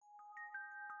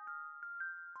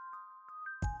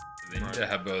They need to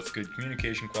have both good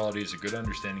communication qualities, a good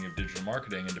understanding of digital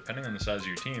marketing, and depending on the size of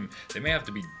your team, they may have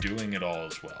to be doing it all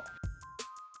as well.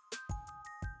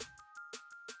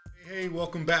 Hey,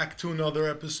 welcome back to another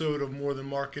episode of More Than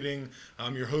Marketing.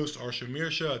 I'm your host, Arsha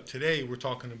Mirsha. Today we're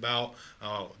talking about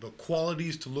the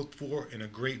qualities to look for in a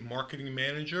great marketing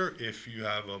manager if you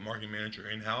have a marketing manager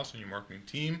in-house in your marketing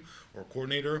team or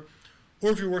coordinator,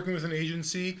 or if you're working with an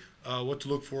agency, what to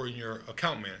look for in your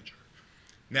account manager.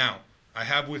 Now, I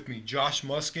have with me Josh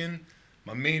Muskin,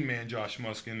 my main man, Josh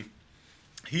Muskin.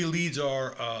 He leads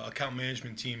our account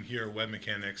management team here at Web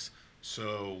Mechanics.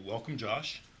 So welcome,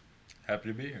 Josh. Happy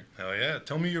to be here. Hell yeah.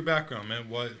 Tell me your background, man.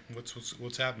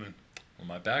 What's happening? Well,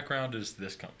 my background is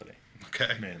this company.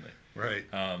 Okay. Mainly. Right.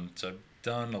 So I've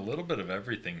done a little bit of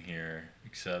everything here,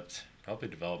 except probably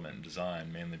development and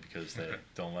design, mainly because they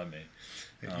don't let me.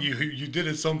 You did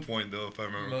at some point, though, if I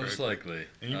remember Most correctly. likely.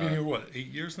 And you've been here, 8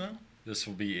 years now? This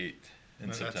will be 8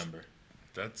 in September.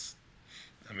 It's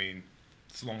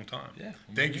a long time. Yeah.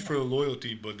 Thank you for the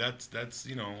loyalty, but that's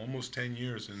almost 10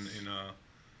 years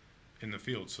in the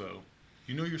field, so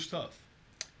you know your stuff.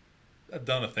 I've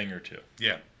done a thing or two.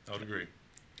 Yeah, I would agree.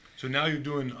 So now you're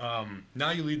doing now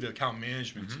you lead the account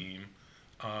management team.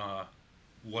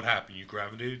 What happened? You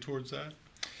gravitated towards that?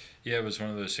 Yeah, it was one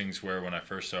of those things where when I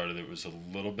first started, it was a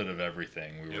little bit of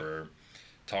everything. We were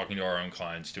talking to our own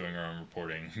clients, doing our own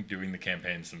reporting, doing the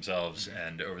campaigns themselves.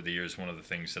 And over the years, one of the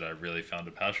things that I really found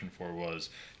a passion for was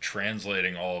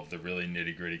translating all of the really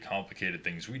nitty-gritty, complicated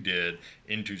things we did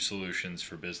into solutions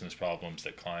for business problems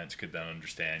that clients could then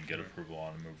understand, get approval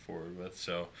on, and move forward with.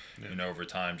 So, over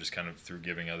time, just kind of through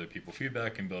giving other people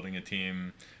feedback and building a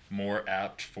team more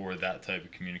apt for that type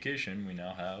of communication, we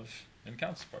now have an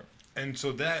accounts department. And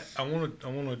so that I want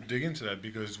to dig into that,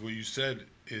 because what you said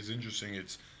is interesting.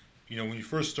 It's when you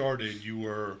first started, you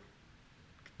were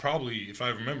probably, if I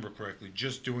remember correctly,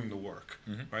 just doing the work,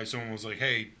 right? Someone was like,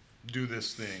 hey, do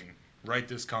this thing, write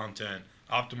this content,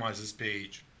 optimize this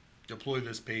page, deploy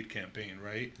this paid campaign,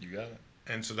 right? You got it.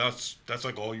 And so that's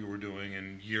like all you were doing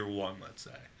in year one, let's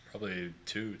say. Probably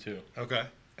two, too. Okay.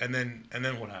 And then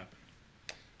what happened?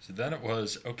 So then it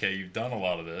was, okay, you've done a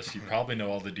lot of this. You probably know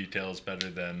all the details better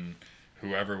than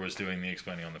whoever was doing the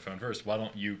explaining on the phone first. Why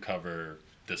don't you cover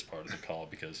this part of the call,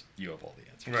 because you have all the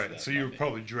answers. Right. So you were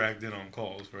probably dragged in on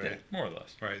calls, right? Yeah, more or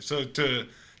less. Right. So to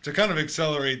kind of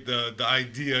accelerate the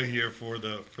idea here for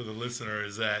the listener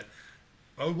is that,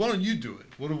 why don't you do it?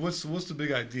 What's the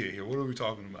big idea here? What are we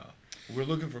talking about? We're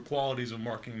looking for qualities of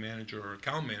marketing manager or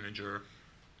account manager.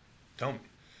 Tell me.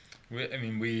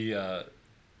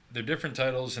 They're different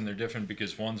titles, and they're different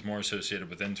because one's more associated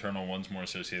with internal, one's more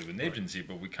associated with an agency,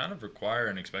 but we kind of require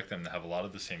and expect them to have a lot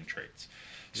of the same traits.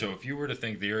 So if you were to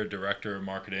think that you're a director of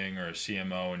marketing or a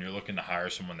CMO and you're looking to hire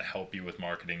someone to help you with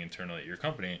marketing internally at your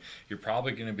company, you're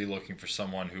probably going to be looking for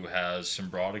someone who has some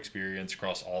broad experience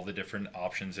across all the different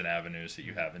options and avenues that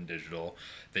you have in digital.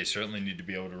 They certainly need to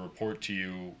be able to report to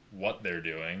you what they're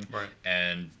doing,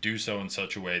 and do so in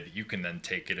such a way that you can then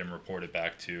take it and report it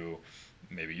back to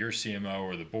maybe your CMO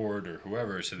or the board or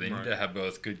whoever. So they need to have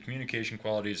both good communication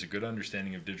qualities, a good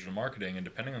understanding of digital marketing, and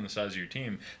depending on the size of your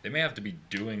team, they may have to be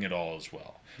doing it all as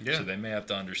well. Yeah. So they may have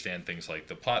to understand things like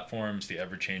the platforms, the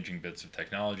ever-changing bits of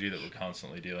technology that we're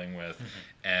constantly dealing with,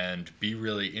 and be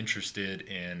really interested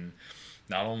in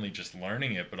not only just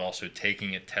learning it, but also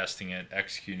taking it, testing it,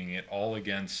 executing it, all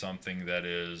against something that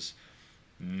is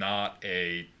not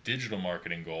a digital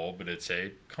marketing goal, but it's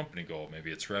a company goal.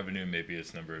 Maybe it's revenue, maybe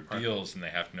it's number of deals, and they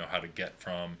have to know how to get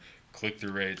from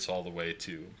click-through rates all the way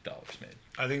to dollars made.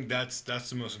 I think that's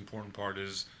the most important part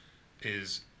is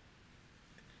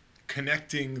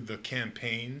connecting the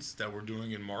campaigns that we're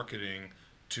doing in marketing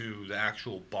to the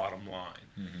actual bottom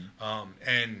line,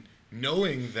 and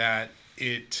knowing that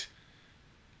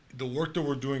the work that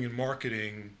we're doing in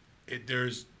marketing,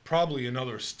 there's probably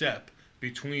another step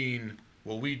between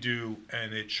what we do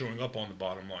and it showing up on the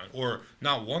bottom line, or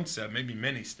not one step, maybe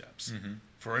many steps.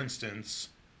 For instance,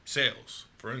 sales.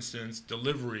 For instance,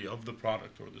 delivery of the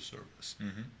product or the service.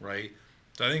 Right.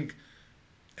 So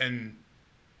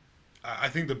I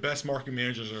think the best marketing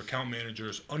managers or account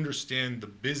managers understand the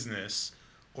business,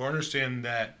 or understand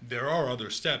that there are other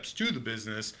steps to the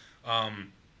business,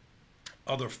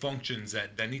 other functions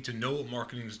that need to know what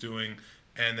marketing is doing,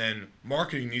 and then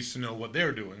marketing needs to know what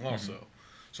they're doing also.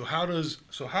 So how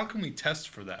can we test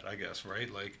for that, I guess,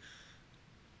 right? Like,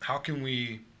 how can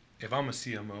we, if I'm a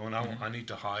CMO and I need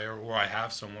to hire, or I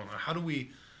have someone, how do we,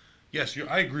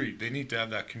 I agree, they need to have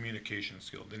that communication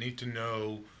skill. They need to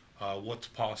know what's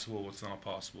possible, what's not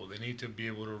possible. They need to be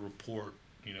able to report,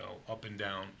 up and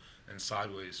down and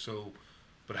sideways. So,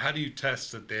 but how do you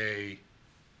test that they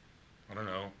I don't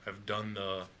know, have done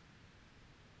the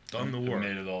work,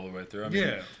 made it all the way through. I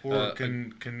yeah, mean, or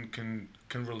can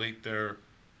relate to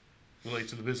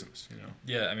the business, you know.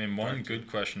 yeah, I mean, one good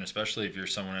question, especially if you're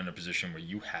someone in a position where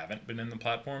you haven't been in the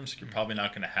platforms, you're probably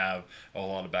not going to have a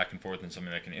lot of back and forth and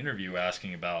somebody that can interview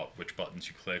asking about which buttons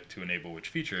you click to enable which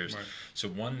features. Right. So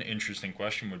one interesting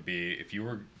question would be, if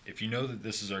you know that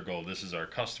this is our goal, this is our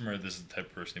customer, this is the type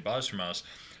of person who buys from us,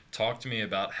 talk to me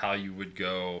about how you would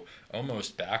go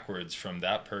almost backwards from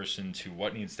that person to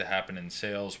what needs to happen in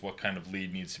sales, what kind of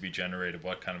lead needs to be generated,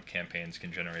 what kind of campaigns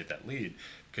can generate that lead.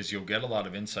 Because you'll get a lot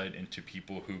of insight into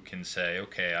people who can say,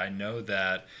 okay, I know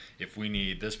that if we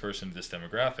need this person to this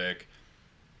demographic,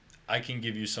 I can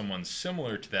give you someone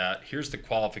similar to that. Here's the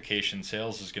qualification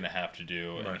sales is going to have to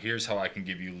do, and here's how I can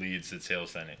give you leads that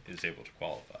sales then is able to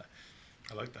qualify.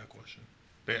 I like that question.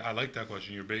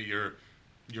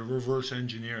 You're reverse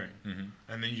engineering,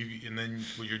 and then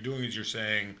what you're doing is you're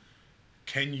saying,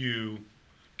 can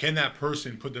that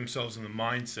person put themselves in the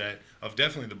mindset of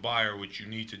definitely the buyer, which you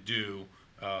need to do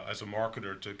as a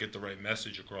marketer to get the right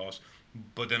message across,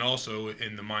 but then also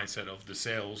in the mindset of the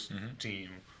sales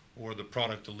team or the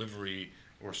product delivery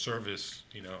or service,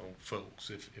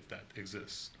 folks, if that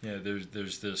exists. Yeah,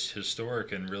 there's this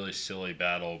historic and really silly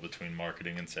battle between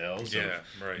marketing and sales. Yeah,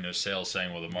 right. Sales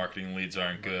saying, well, the marketing leads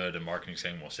aren't good, and marketing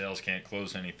saying, well, sales can't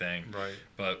close anything. Right.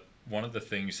 But one of the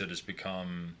things that has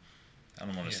become, I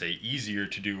don't want to say easier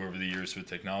to do over the years with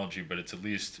technology, but it's at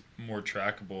least more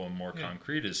trackable and more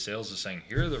concrete, is sales is saying,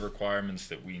 here are the requirements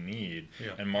that we need,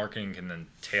 and marketing can then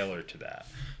tailor to that.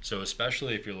 So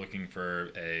especially if you're looking for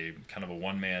a kind of a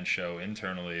one-man show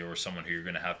internally, or someone who you're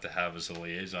going to have as a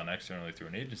liaison externally through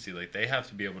an agency, like, they have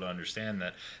to be able to understand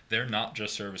that they're not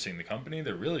just servicing the company,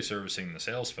 they're really servicing the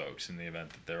sales folks in the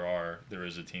event that there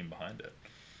is a team behind it.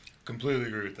 Completely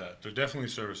agree with that. They're definitely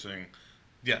servicing.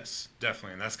 Yes,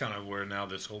 definitely, and that's kind of where now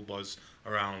this whole buzz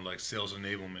around like sales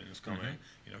enablement is coming.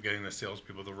 Getting the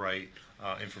salespeople the right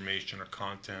information or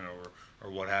content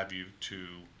or what have you to,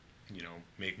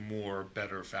 make more,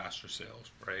 better, faster sales,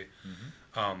 right?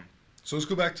 So let's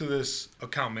go back to this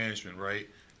account management, right?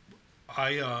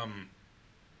 I've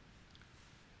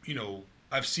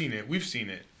seen it. We've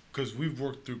seen it because we've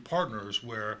worked through partners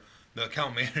where the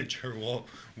account manager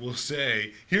will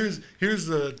say, here's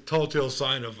the tall tale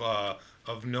sign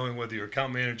of knowing whether your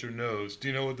account manager knows. Do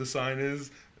you know what the sign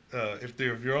is? If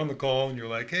you're on the call and you're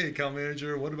like, hey, account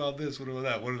manager, what about this? What about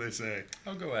that? What do they say?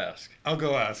 I'll go ask. I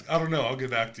don't know. I'll get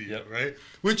back to you, right?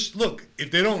 Which, look,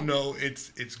 if they don't know,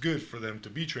 it's good for them to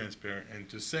be transparent and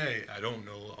to say, I don't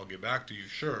know, I'll get back to you,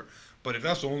 sure. But if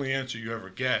that's the only answer you ever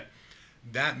get,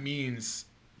 that means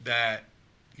that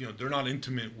they're not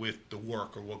intimate with the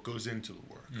work or what goes into the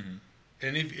work.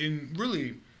 And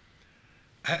really,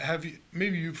 have you,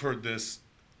 maybe you've heard this,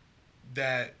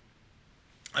 that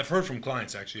I've heard from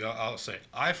clients, actually, I'll say,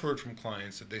 I've heard from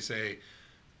clients that they say,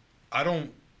 I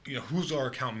don't, who's our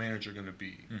account manager going to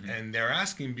be? And they're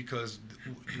asking because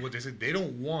what they said, they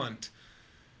don't want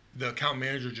the account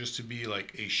manager just to be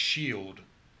like a shield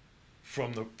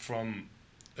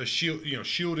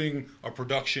shielding a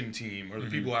production team or the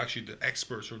people actually, the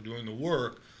experts who are doing the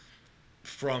work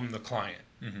from the client.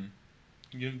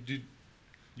 You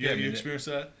have you experienced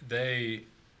that? They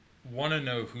want to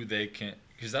know who they can,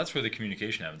 because that's where the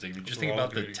communication happens. Like, just think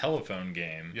about the telephone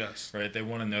game. Yes. Right? They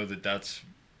want to know that that's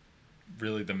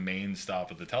really the main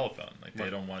stop of the telephone. Like, they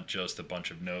don't want just a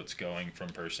bunch of notes going from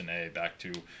person A back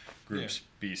to groups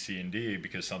B, C, and D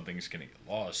because something's going to get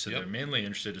lost. So they're mainly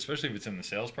interested, especially if it's in the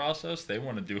sales process, they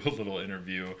want to do a little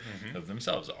interview of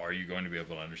themselves. Are you going to be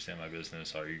able to understand my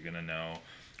business? Are you going to know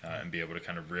and be able to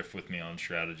kind of riff with me on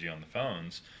strategy on the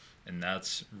phones? And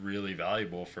that's really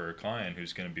valuable for a client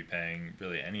who's going to be paying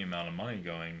really any amount of money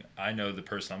going, I know the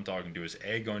person I'm talking to is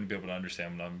A, going to be able to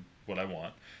understand what I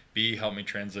want, B, help me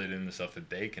translate into stuff that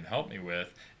they can help me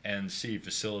with, and C,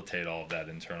 facilitate all of that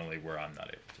internally where I'm not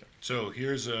able to. So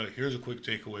here's a quick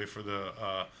takeaway for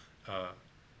the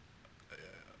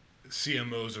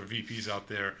CMOs or VPs out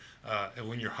there.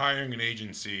 When you're hiring an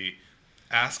agency,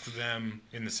 ask them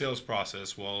in the sales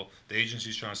process, while the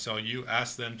agency's trying to sell you,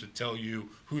 ask them to tell you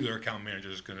who your account manager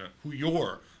is going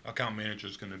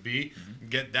to be.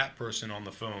 Get that person on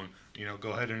the phone.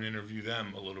 Go ahead and interview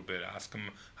them a little bit. Ask them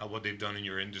what they've done in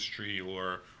your industry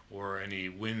or any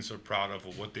wins they're proud of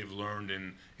or what they've learned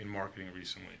in marketing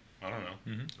recently. I don't know.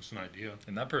 That's an idea.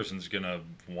 And that person's going to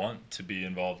want to be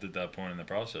involved at that point in the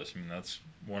process. I mean, that's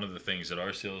one of the things that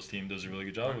our sales team does a really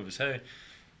good job of is, hey,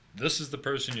 this is the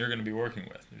person you're going to be working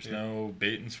with. There's no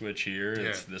bait and switch here.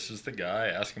 This is the guy.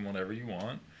 Ask him whatever you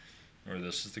want. or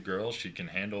this is the girl. She can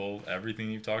handle everything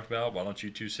you've talked about. Why don't you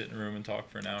two sit in a room and talk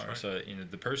for an hour? Right. So,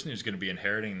 the person who's going to be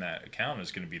inheriting that account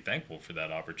is going to be thankful for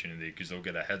that opportunity because they'll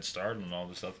get a head start on all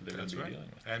the stuff that they're going to be dealing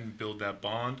with. And build that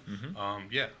bond.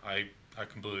 I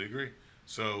completely agree.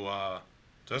 So,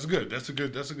 that's good. That's a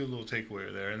good little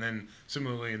takeaway there. And then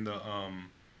similarly in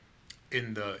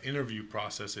the interview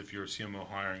process, if you're a CMO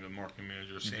hiring a marketing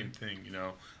manager, same thing,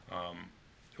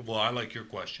 well, I like your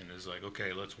question is like,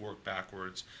 okay, let's work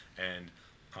backwards. And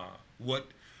what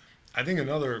I think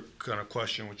another kind of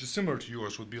question, which is similar to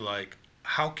yours, would be like,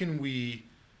 how can we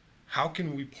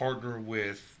partner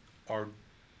with our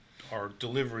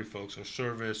delivery folks, or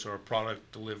service, or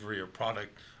product delivery, or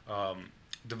product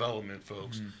development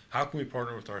folks? How can we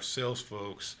partner with our sales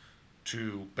folks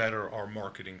to better our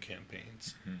marketing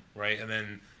campaigns, right? And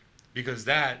then, because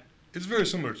that is very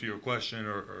similar to your question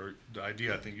or the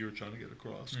idea I think you were trying to get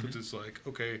across, because it's like,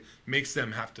 okay, makes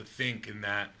them have to think in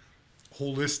that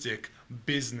holistic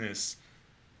business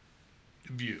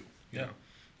view. You know?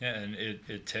 Yeah, and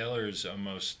it tailors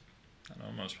almost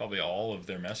probably all of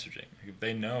their messaging. If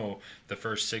they know the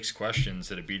first 6 questions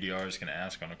that a BDR is going to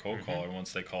ask on a cold caller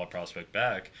once they call a prospect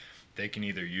back, they can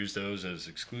either use those as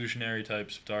exclusionary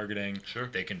types of targeting. Sure.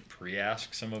 They can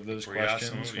pre-ask some of those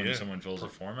questions when someone fills a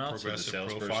form out, so the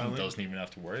salesperson doesn't even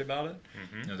have to worry about it.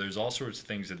 There's all sorts of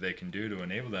things that they can do to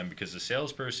enable them, because the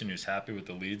salesperson who's happy with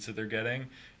the leads that they're getting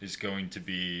is going to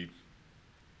be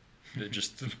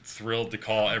just thrilled to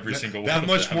call every single one of them.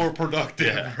 That much more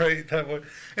productive, right?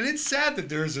 And it's sad that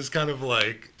there's this kind of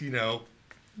like,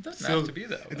 it doesn't have to be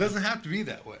that way. It doesn't have to be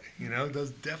that way.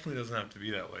 It definitely doesn't have to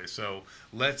be that way. So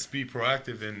let's be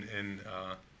proactive in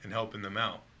helping them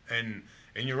out. And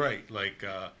you're right. Like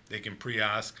they can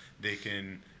pre-ask. They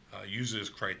can use it as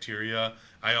criteria.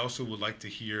 I also would like to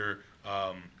hear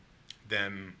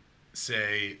them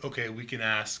say, okay, we can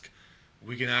ask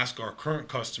our current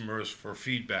customers for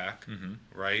feedback,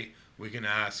 right? We can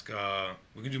ask.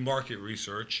 We can do market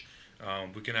research.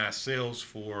 We can ask sales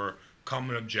for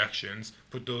common objections,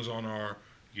 put those on our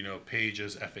page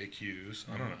as FAQs.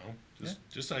 I don't know,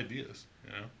 just ideas.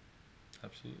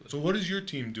 Absolutely. So what is your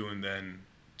team doing then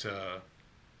to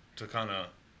kind of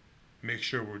make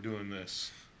sure we're doing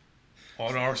this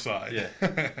on our side?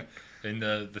 And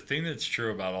the thing that's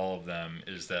true about all of them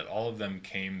is that all of them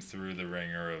came through the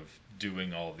ringer of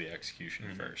doing all of the execution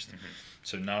first.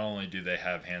 So not only do they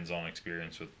have hands-on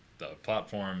experience with the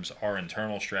platforms, our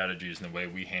internal strategies, and the way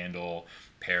we handle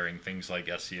pairing things like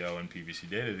SEO and PPC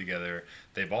data together,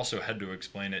 they've also had to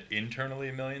explain it internally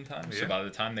a million times. So by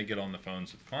the time they get on the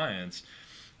phones with clients,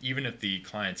 even if the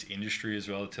client's industry is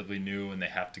relatively new and they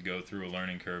have to go through a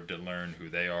learning curve to learn who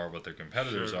they are, what their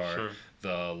competitors are, the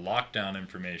lockdown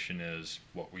information is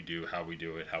what we do, how we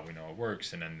do it, how we know it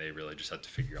works, and then they really just have to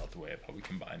figure out the way of how we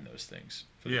combine those things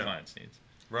for the client's needs.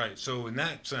 Right. So in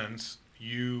that sense,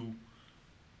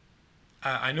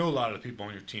 I know a lot of the people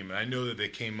on your team, and I know that they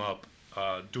came up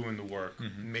doing the work.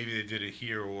 Maybe they did it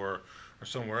here or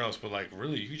somewhere else, but like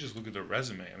really, you just look at their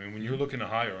resume. I mean, when you're looking to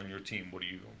hire on your team, what do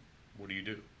you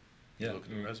do? You look at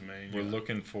the resume. And we're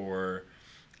looking for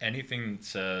anything that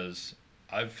says,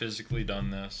 I've physically done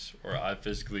this, or I've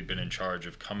physically been in charge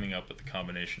of coming up with a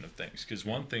combination of things. Because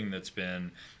one thing that's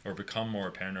been or become more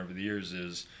apparent over the years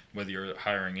is whether you're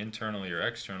hiring internally or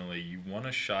externally, you want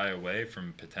to shy away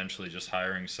from potentially just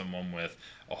hiring someone with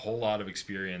a whole lot of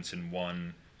experience in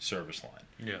one service line.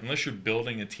 Unless you're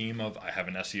building a team of, I have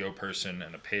an SEO person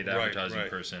and a paid advertising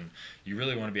person, you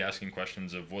really want to be asking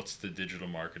questions of what's the digital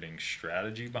marketing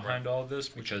strategy behind all of this,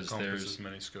 because there's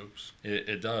many scopes.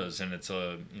 It does, and it's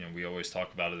we always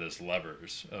talk about it as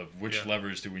levers of which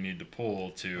levers do we need to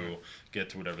pull to get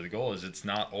to whatever the goal is. It's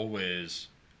not always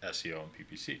SEO and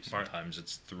PPC. Sometimes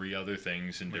it's 3 other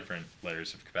things in different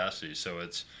layers of capacity. So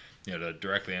it's to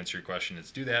directly answer your question,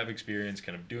 it's do they have experience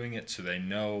kind of doing it so they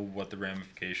know what the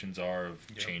ramifications are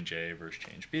of change A versus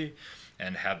change B,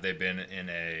 and have they been in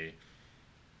a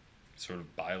sort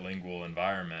of bilingual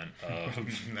environment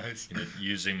of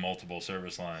using multiple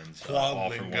service lines,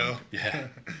 all for one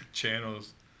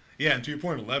channels. And to your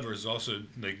point of levers, also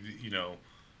like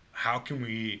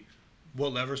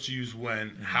what levers to use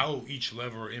when, how each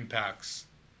lever impacts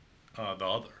the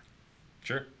other.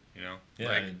 Sure.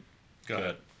 Go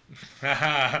ahead.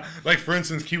 Like for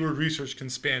instance, keyword research can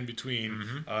span between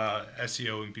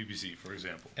SEO and PPC, for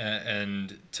example.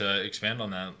 And to expand on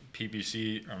that,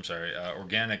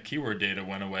 organic keyword data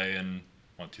went away in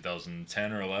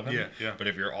 2010 or 11. Yeah. But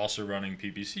if you're also running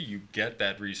PPC, you get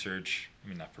that research. I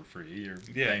mean, not for free. You're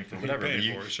paying for you're whatever. paying But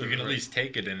you, for it, sure, you can at right. least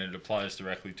take it, and it applies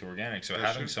directly to organic. So That's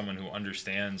having true. someone who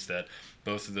understands that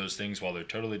both of those things, while they're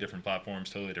totally different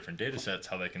platforms, totally different data sets,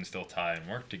 how they can still tie and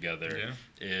work together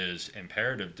is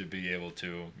imperative to be able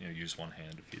to use one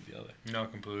hand to feed the other. No, I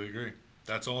completely agree.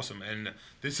 That's awesome. And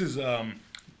this is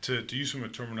to use some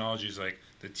of the terminology is like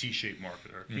the T-shaped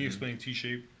marketer. Can you explain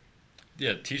T-shape?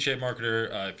 Yeah, T-shaped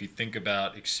marketer, if you think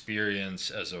about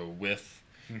experience as a width,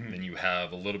 then you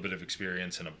have a little bit of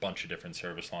experience in a bunch of different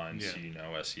service lines. Yeah. So you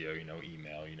know SEO, you know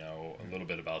email, you know a little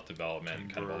bit about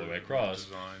development, kind of all the way across.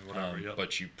 Design, whatever,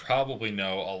 But you probably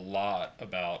know a lot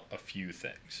about a few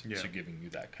things. Yeah. So giving you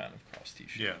that kind of cross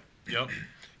T-shape. Yeah. Yep.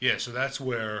 Yeah. So that's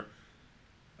where,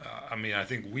 I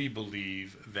think we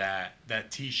believe that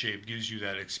T-shape gives you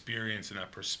that experience and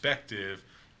that perspective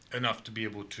enough to be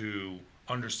able to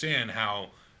understand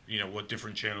how, what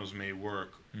different channels may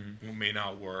work, what may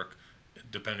not work,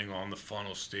 depending on the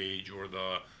funnel stage or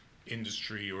the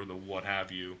industry or the what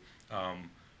have you.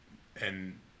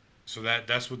 And so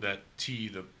that's what that T,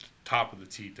 the top of the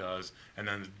T does. And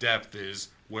then the depth is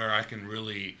where I can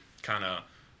really kind of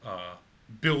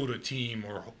build a team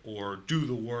or do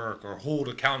the work or hold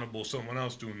accountable someone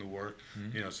else doing the work,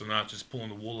 so not just pulling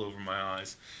the wool over my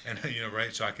eyes, and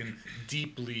right, so I can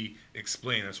deeply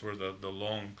explain. That's where the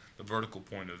vertical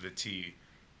point of the T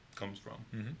comes from.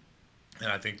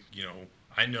 And I think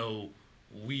I know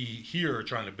we here are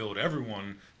trying to build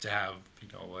everyone to have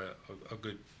a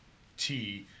good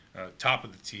T, top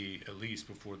of the T at least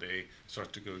before they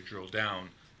start to go drill down.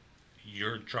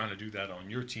 You're trying to do that on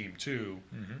your team too.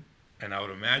 And I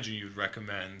would imagine you'd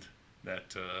recommend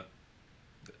that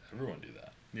everyone do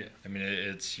that. Yeah. I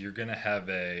mean, you're going to have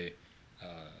a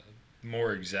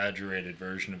more exaggerated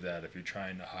version of that if you're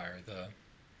trying to hire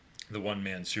the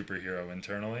one-man superhero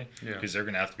internally, because they're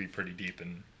going to have to be pretty deep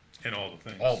in all the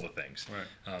things. All the things.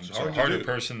 Right. So a harder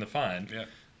person to find. Yeah.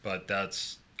 But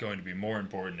that's going to be more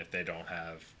important if they don't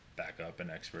have backup and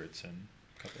experts and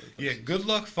a couple of Yeah. Good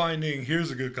luck finding.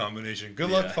 Here's a good combination. Good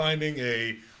luck finding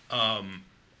a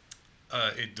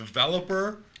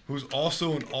developer who's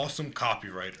also an awesome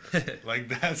copywriter. Like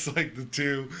that's like the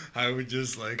two I would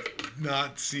just like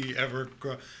not see ever.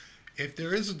 If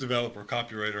there is a developer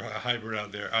copywriter hybrid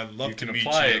out there, I'd love to meet you.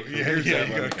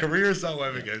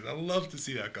 Careers.webagains. I'd love to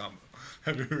see that combo.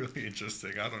 That'd be really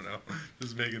interesting. I don't know,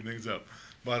 just making things up.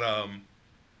 But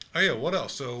what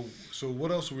else? So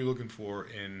what else are we looking for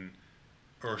in,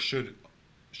 or should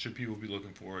people be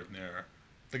looking for in there?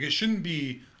 Like it shouldn't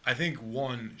be. I think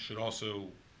one should also.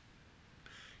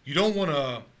 You don't want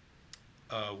to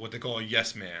what they call a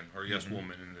yes man or yes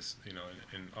woman in this, in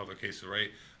other cases,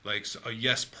 right? Like a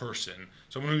yes person,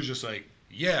 someone who's just like,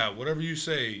 yeah, whatever you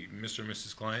say, Mr. and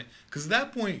Mrs. Client, because at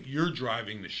that point you're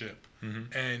driving the ship,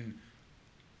 and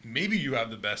maybe you have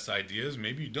the best ideas,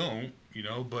 maybe you don't,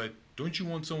 but don't you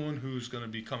want someone who's going to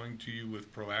be coming to you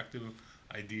with proactive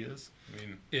ideas? I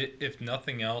mean, if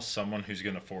nothing else, someone who's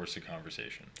going to force a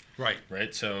conversation. Right.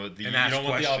 So you ask don't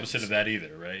want questions. the opposite of that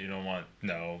either, right? You don't want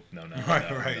no. Right.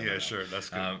 No. Sure. That's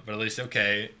good. But at least,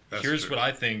 okay, That's here's true. what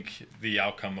I think the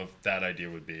outcome of that idea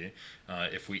would be.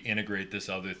 If we integrate this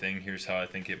other thing, here's how I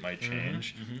think it might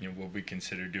change. Will we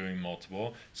consider doing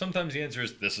multiple? Sometimes the answer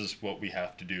is this is what we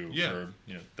have to do. For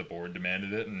the board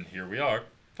demanded it, and here we are.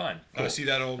 Fine. Cool. We see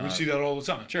that all the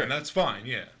time. Sure. And that's fine.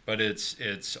 Yeah. But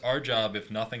it's our job,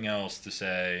 if nothing else, to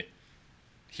say,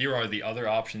 here are the other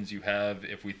options you have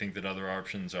if we think that other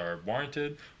options are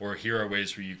warranted, or here are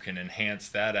ways where you can enhance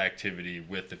that activity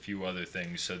with a few other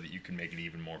things so that you can make it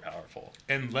even more powerful.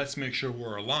 And let's make sure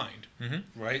we're aligned,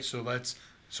 right? So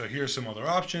here's some other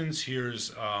options.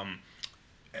 Here's what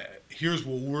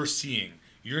we're seeing.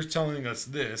 You're telling us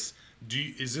this.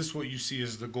 Is this what you see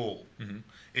as the goal?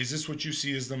 Is this what you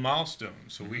see as the milestone?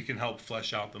 So we can help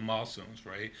flesh out the milestones,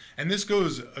 right? And this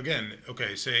goes, again,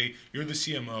 okay, say you're the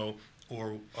CMO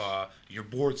or your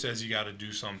board says you got to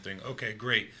do something. Okay,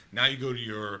 great. Now you go to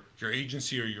your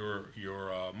agency or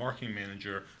your marketing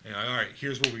manager and, all right,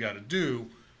 here's what we got to do.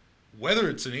 Whether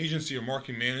it's an agency or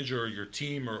marketing manager or your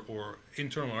team or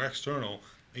internal or external,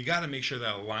 you got to make sure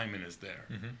that alignment is there.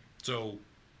 So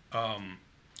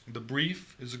the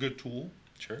brief is a good tool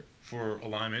for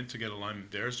alignment, to get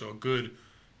alignment there. So a good,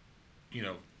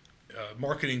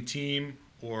 marketing team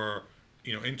or,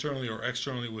 internally or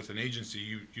externally with an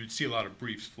agency, you'd see a lot of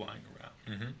briefs flying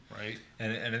around, right?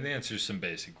 And it answers some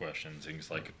basic questions,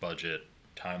 things like budget,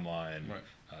 timeline,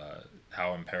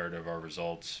 how imperative are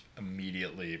results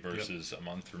immediately versus a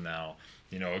month from now.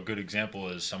 A good example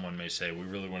is someone may say, we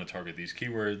really want to target these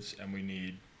keywords and we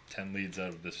need 10 leads out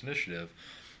of this initiative.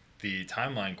 the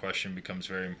timeline question becomes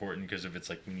very important, because if it's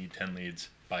like we need 10 leads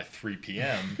by 3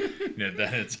 p.m.,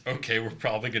 then it's okay, we're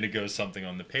probably going to go something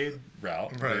on the paid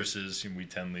route, Right. versus we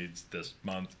 10 leads this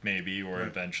month maybe, or Right.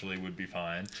 eventually would be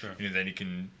fine. Sure. Then you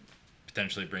can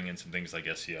potentially bring in some things like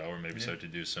SEO, or maybe start to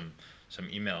do some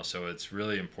email. So it's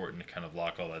really important to kind of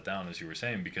lock all that down, as you were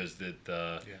saying, because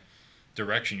the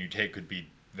direction you take could be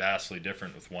vastly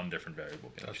different with one different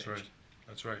variable being changed. Right.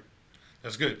 That's right.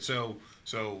 That's good. So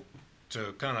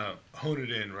to kind of hone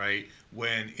it in, right?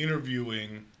 When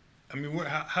interviewing, I mean,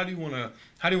 how do you want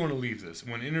to leave this?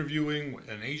 When interviewing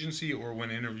an agency, or when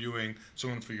interviewing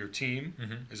someone for your team,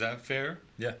 is that fair?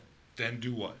 Yeah. Then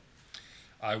do what?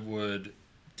 I would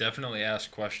definitely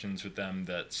ask questions with them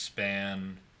that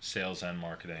span sales and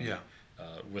marketing. Yeah.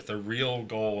 With a real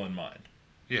goal in mind.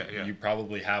 Yeah. You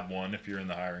probably have one if you're in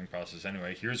the hiring process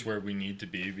anyway. Here's where we need to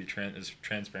be as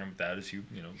transparent with that as you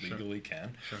legally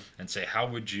can. Sure. And say, how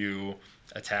would you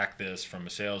attack this from a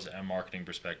sales and marketing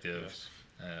perspective? Yes.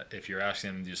 If you're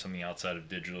asking them to do something outside of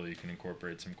digital, you can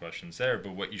incorporate some questions there.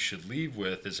 But what you should leave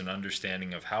with is an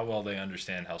understanding of how well they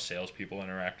understand how salespeople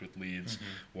interact with leads,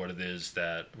 what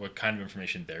kind of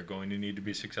information they're going to need to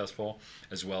be successful,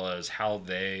 as well as how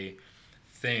they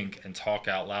think and talk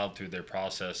out loud through their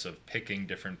process of picking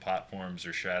different platforms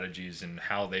or strategies, and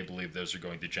how they believe those are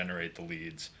going to generate the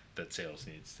leads that sales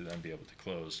needs to then be able to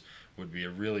close, would be a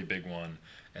really big one.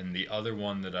 And the other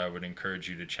one that I would encourage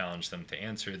you to challenge them to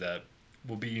answer, that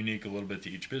will be unique a little bit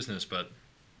to each business, but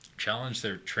challenge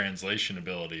their translation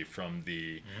ability from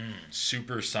the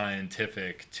super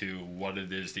scientific to what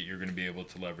it is that you're going to be able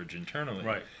to leverage internally.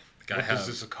 Right. What does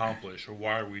this accomplish, or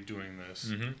why are we doing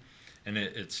this? And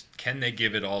it's, can they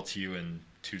give it all to you in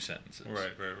 2 sentences?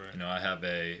 Right. I have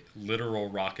a literal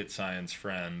rocket science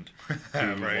friend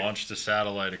who launched a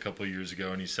satellite a couple of years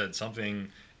ago, and he said something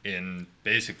in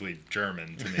basically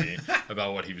German to me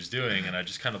about what he was doing, and I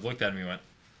just kind of looked at him and went,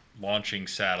 launching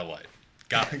satellite.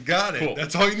 Got it. Got it. Cool.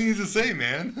 That's all you need to say,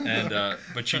 man. And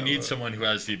but you need someone who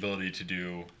has the ability to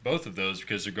do both of those,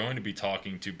 because they're going to be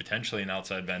talking to potentially an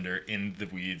outside vendor in the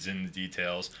weeds, in the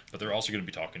details, but they're also going to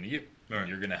be talking to you. Right. And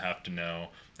you're going to have to know,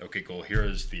 okay, cool, here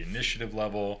is the initiative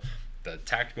level, the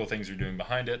tactical things you're doing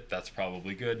behind it. That's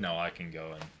probably good. Now I can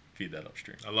go and feed that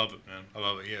upstream. I love it, man. I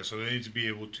love it. Yeah. So they need to be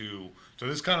able to. So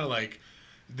this kind of like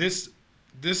this.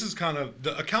 This is kind of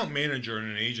the account manager in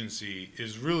an agency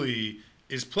is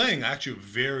playing actually a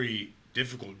very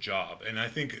difficult job. And I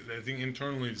think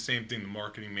internally the same thing, the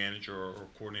marketing manager or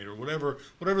coordinator, whatever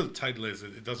the title is,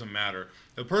 it doesn't matter.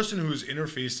 The person who's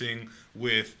interfacing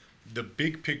with the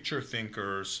big picture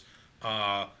thinkers,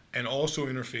 and also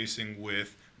interfacing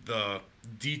with the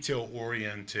detail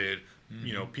oriented,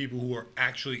 people who are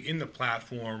actually in the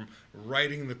platform,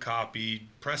 writing the copy,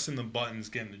 pressing the buttons,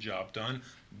 getting the job done.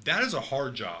 That is a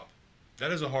hard job.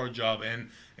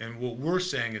 And what we're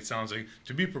saying, it sounds like,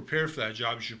 to be prepared for that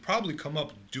job, you should probably come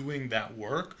up doing that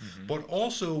work. But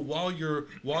also, while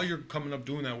you're coming up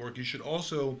doing that work, you should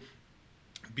also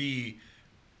be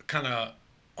kind of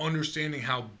understanding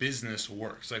how business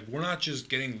works. Like, we're not just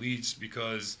getting leads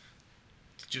because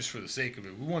just for the sake of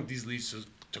it. We want these leads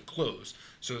to close.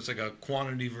 So it's like a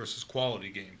quantity versus quality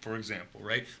game, for example,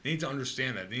 right? They need to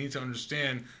understand that. They need to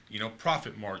understand,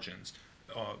 profit margins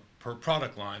per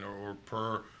product line or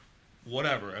per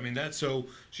whatever. I mean, that's what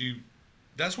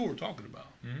we're talking about.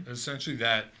 Essentially,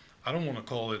 that I don't want to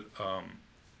call it,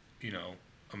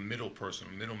 a middle person,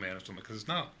 a middleman or something, because it's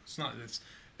not.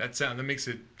 That makes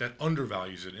it, that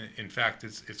undervalues it. In fact,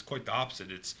 it's quite the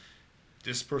opposite. It's,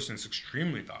 this person is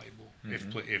extremely valuable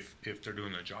if they're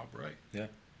doing their job right. Yeah.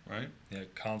 Right? Yeah,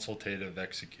 consultative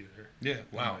executor. Yeah,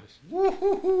 wow.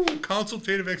 Woohoo!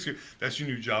 Consultative executor. That's your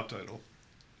new job title.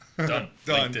 Done.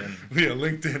 LinkedIn. Yeah,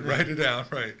 LinkedIn. Write it down.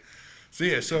 Right. So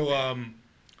yeah,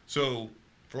 so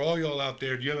for all y'all out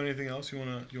there, do you have anything else you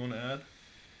wanna add?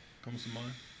 Comes to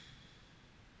mind?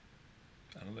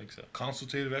 I don't think so.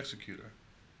 Consultative executor.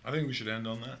 I think we should end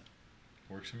on that.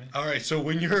 Works for me. All right. So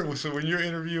when you're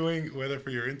interviewing, whether for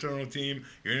your internal team,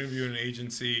 you're interviewing an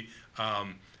agency,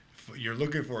 you're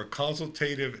looking for a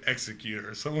consultative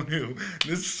executor, someone who,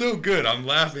 this is so good. I'm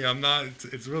laughing. I'm not.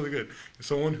 It's really good.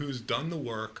 Someone who's done the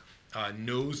work,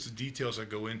 knows the details that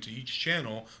go into each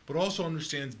channel, but also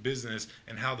understands business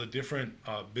and how the different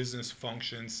business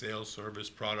functions, sales, service,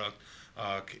 product,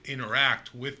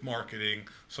 interact with marketing,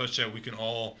 such that we can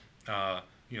all,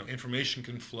 information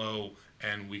can flow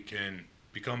and we can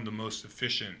become the most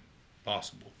efficient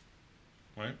possible.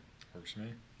 Right? Works for me.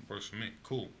 Works for me.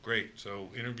 Cool. Great. So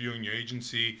interviewing your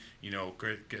agency,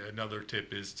 great. Another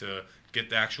tip is to get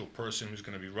the actual person who's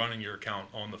going to be running your account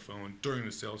on the phone during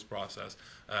the sales process,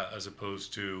 as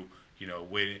opposed to,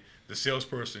 waiting. The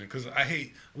salesperson, because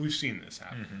we've seen this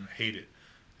happen. I hate it.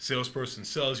 Salesperson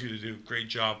sells you to do a great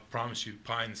job, promise you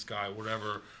pie in the sky,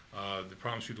 whatever, they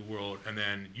promise you the world, and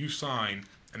then you sign,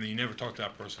 and then you never talk to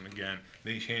that person again.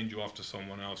 They hand you off to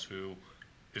someone else who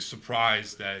is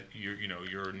surprised that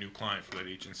you're a new client for that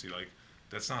agency. Like,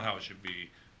 that's not how it should be.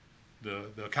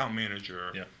 The account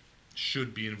manager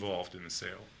should be involved in the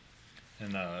sale.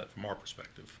 And from our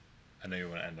perspective. I know you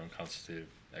want to end on consultative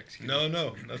execution.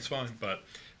 No, that's fine. But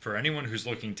for anyone who's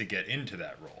looking to get into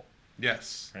that role,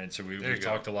 yes. Right. So we've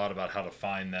talked a lot about how to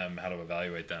find them, how to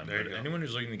evaluate them. But anyone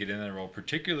who's looking to get in that role,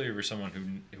 particularly for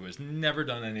someone who has never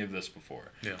done any of this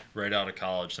before, right out of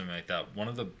college, something like that, one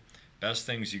of the best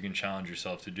things you can challenge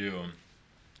yourself to do,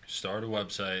 start a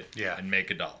website and make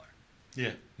 $1.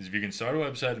 Yeah. Because if you can start a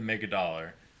website and make $1,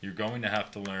 you're going to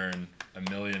have to learn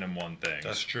 1,000,001 things.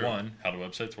 That's true. 1, how do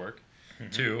websites work?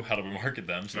 2, how do we market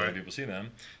them so that people see them?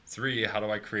 3, how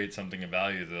do I create something of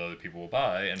value that other people will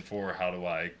buy? And 4, how do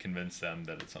I convince them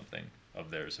that it's something of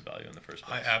theirs of value in the first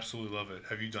place? I absolutely love it.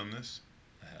 Have you done this?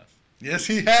 I have. Yes,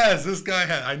 he has. This guy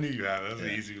has. I knew you have. That was an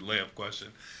easy layup question.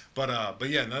 But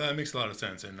yeah, no, that makes a lot of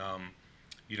sense. And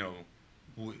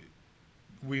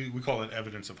we call it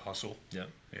evidence of hustle. Yeah.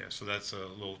 Yeah. So that's a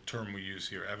little term we use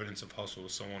here. Evidence of hustle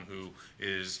is someone who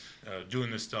is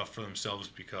doing this stuff for themselves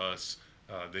because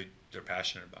they're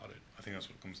passionate about it. I think that's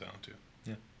what it comes down to.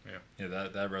 Yeah. Yeah. Yeah.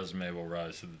 That resume will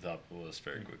rise to the top of the list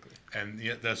very quickly. And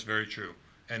that's very true.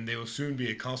 And they will soon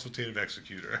be a consultative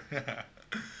executor.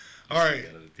 All right.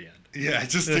 At the end. Yeah,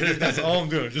 just stick it, that's all I'm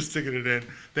doing. Just sticking it in.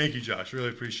 Thank you, Josh. Really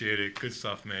appreciate it. Good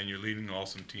stuff, man. You're leading an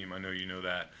awesome team. I know you know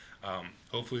that.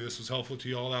 Hopefully this was helpful to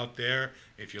you all out there.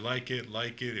 If you like it,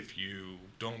 like it. If you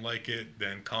don't like it,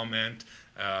 then comment.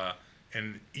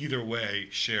 And either way,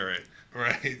 share it.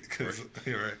 Right?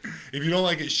 Right. If you don't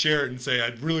like it, share it and say, I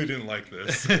really didn't like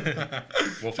this.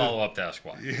 We'll follow up to ask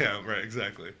why. Yeah, right.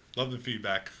 Exactly. Love the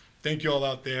feedback. Thank you all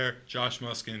out there. Josh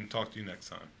Muskin. Talk to you next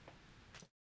time.